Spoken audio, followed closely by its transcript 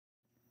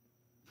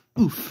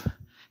Oof.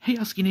 Hey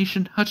Husky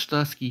Nation, Hutch the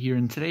Husky here,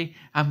 and today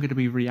I'm going to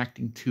be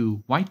reacting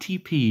to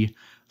YTP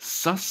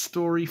Sus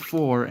Story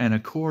 4 and a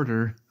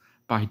Quarter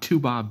by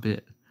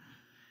 2Bob-Bit.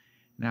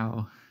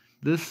 Now,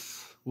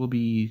 this will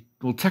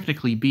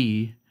technically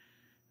be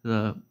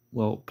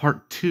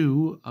part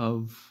 2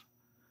 of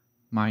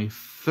my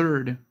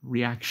third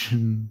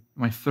reaction,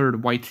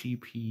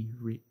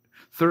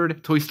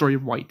 third Toy Story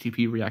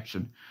YTP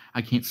reaction.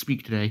 I can't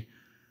speak today.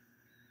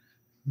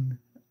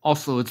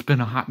 Also, it's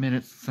been a hot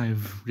minute since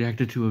I've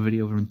reacted to a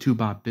video from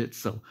 2Bob-Bit,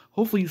 so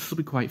hopefully this will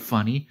be quite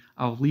funny.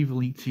 I'll leave a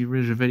link to the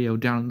original video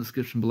down in the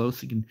description below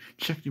so you can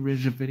check the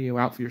original video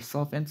out for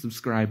yourself and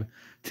subscribe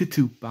to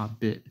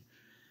 2Bob-Bit.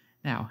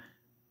 Now,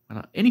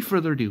 without any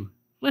further ado,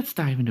 let's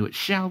dive into it,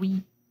 shall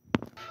we?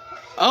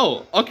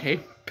 Oh,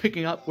 okay.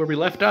 Picking up where we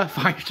left off,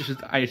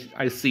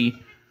 I see.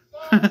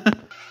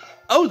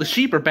 Oh, the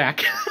sheep are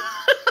back.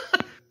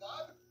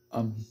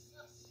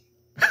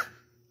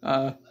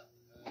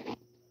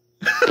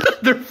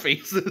 Their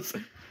faces.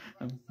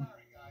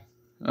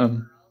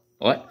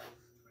 What?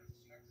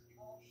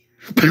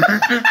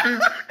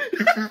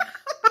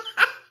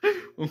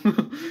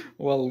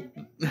 Well,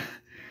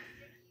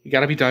 you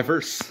gotta be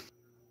diverse.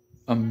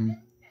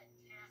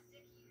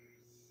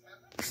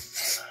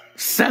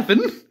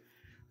 7?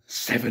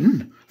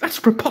 7? That's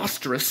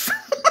preposterous.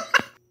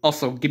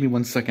 Also, give me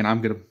 1 second.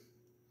 I'm gonna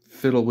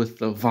fiddle with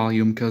the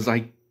volume because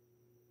I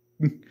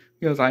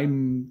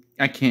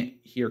can't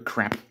hear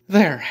crap.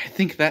 There, I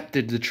think that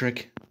did the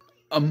trick.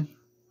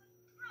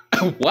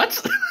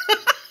 What?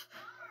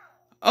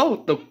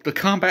 Oh, the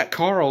Combat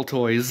Carl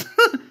toys.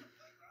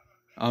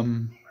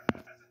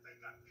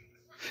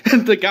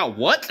 They got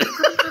what?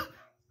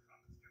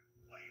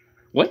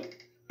 What?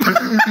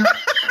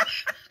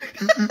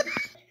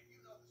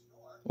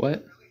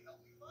 What?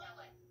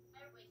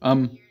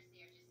 Oh,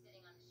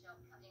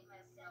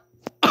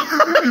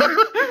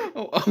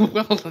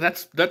 well,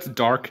 that's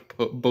dark,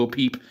 Bo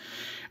Peep.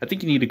 I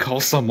think you need to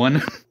call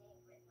someone.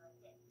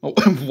 Oh,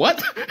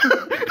 what?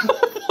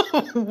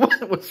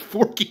 What was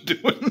Forky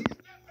doing?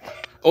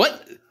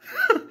 What?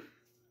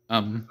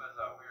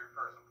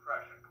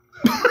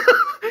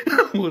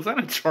 Was that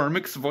a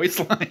Charmix voice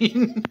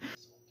line?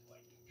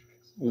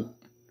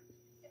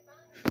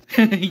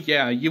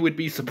 Yeah, you would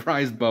be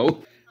surprised,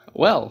 Bo.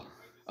 Well,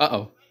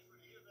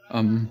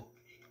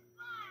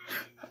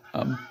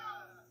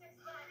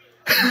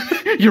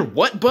 Your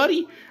what,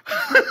 buddy?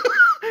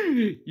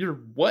 Your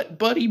what,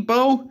 buddy,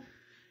 Bo?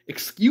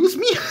 Excuse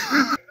me?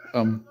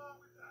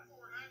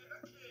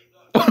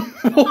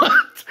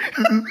 What?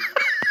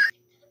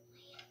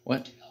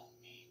 What?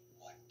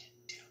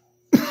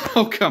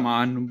 Oh, come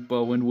on,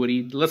 Bo and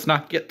Woody. Let's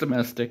not get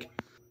domestic.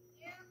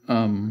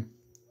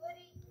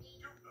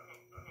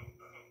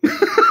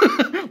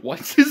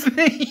 What's his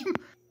name?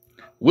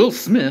 Will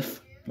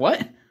Smith?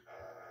 What?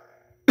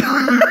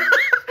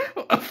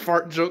 A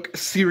fart joke?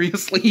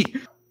 Seriously?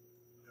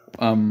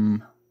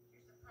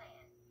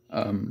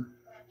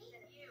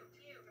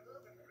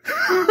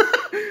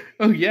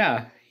 Oh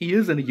yeah, he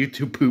is in a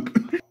YouTube poop.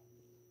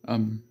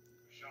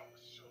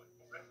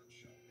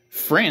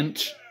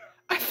 French?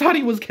 I thought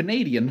he was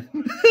Canadian.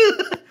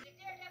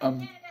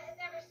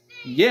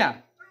 Yeah.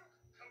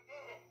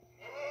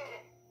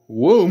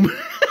 Whoa.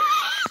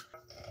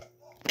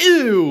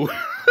 Ew.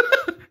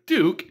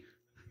 Duke.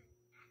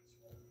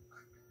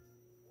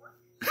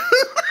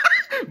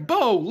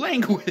 Bo,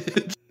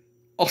 language.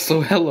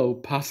 Also, hello,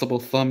 possible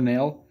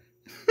thumbnail.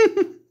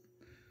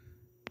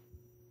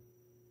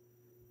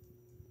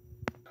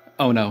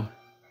 Oh no.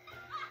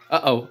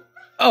 Uh-oh.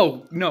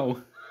 Oh,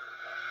 no.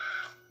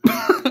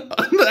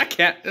 That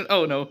can't.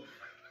 Oh no.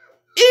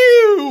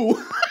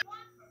 Ew!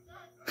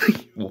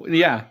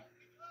 Yeah.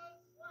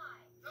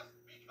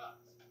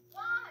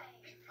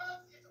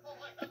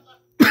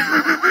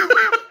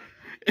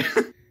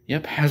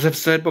 Yep, as I've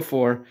said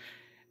before,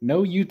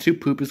 no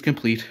YouTube poop is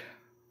complete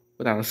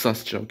without a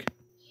sus joke.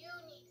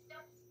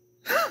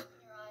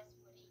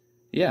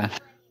 Yeah.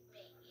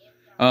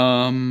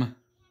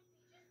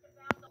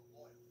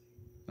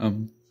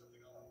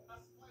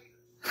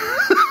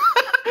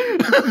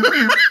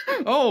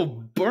 Oh,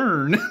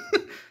 burn.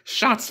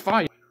 Shots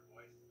fired.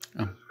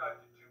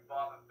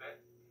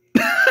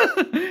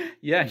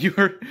 Yeah, you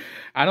heard.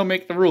 I don't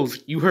make the rules.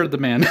 You heard the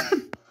man.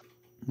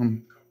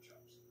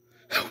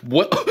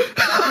 What?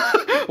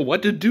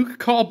 What did Duke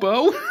call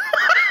Bo?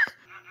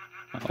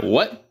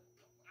 What?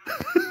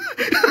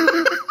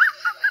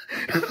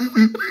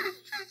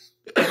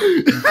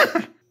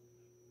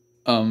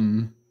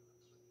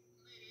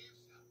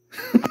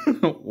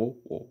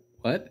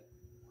 What?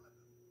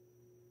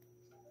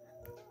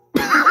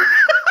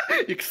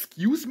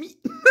 Excuse me?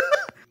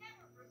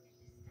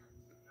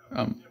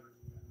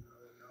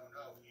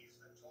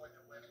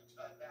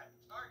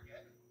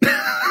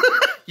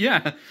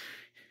 Yeah.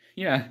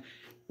 Yeah.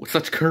 With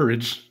such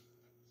courage.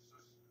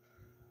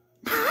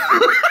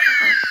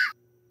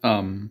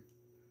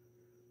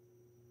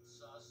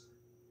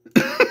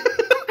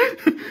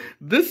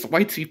 This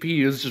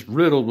YTP is just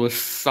riddled with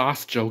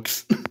sauce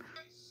jokes.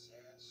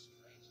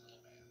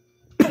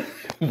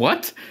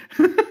 What?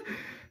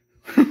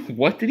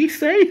 What did he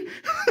say?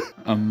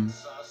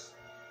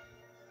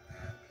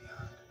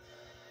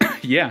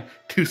 Yeah,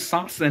 to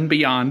sauce and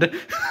beyond.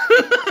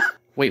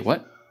 Wait,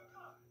 what?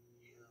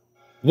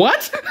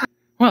 What?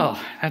 Well,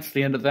 that's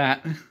the end of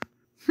that.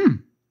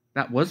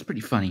 That was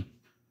pretty funny.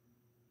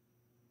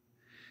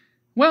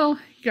 Well,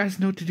 you guys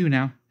know what to do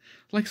now.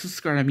 Like,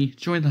 subscribe to me,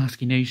 join the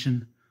Husky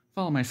Nation,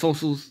 follow my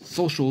socials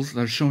that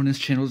are shown in this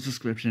channel's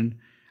description.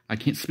 I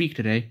can't speak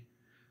today.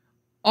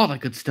 All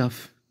that good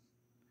stuff.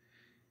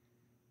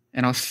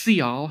 And I'll see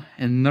y'all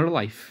in another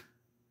life.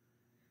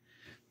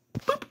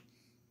 Boop.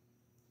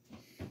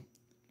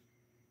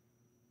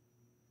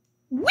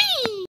 Whee!